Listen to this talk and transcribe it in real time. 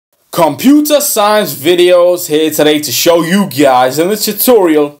Computer science videos here today to show you guys in this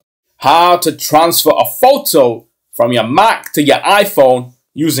tutorial how to transfer a photo from your Mac to your iPhone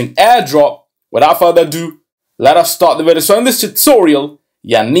using AirDrop. Without further ado, let us start the video. So in this tutorial,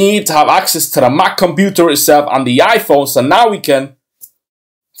 you need to have access to the Mac computer itself and the iPhone. So now we can,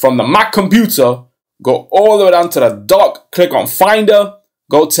 from the Mac computer, go all the way down to the dock, click on Finder,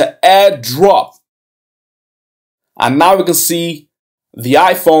 go to AirDrop. And now we can see the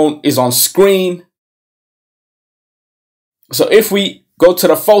iPhone is on screen. So if we go to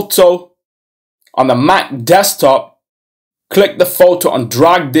the photo on the Mac desktop, click the photo and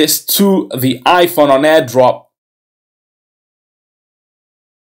drag this to the iPhone on AirDrop,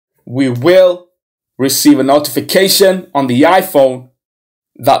 we will receive a notification on the iPhone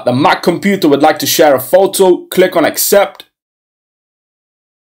that the Mac computer would like to share a photo. Click on accept.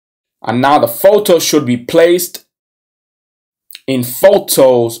 And now the photo should be placed in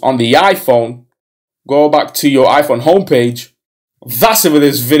photos on the iPhone. Go back to your iPhone homepage. That's it for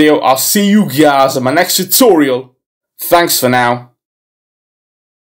this video. I'll see you guys in my next tutorial. Thanks for now.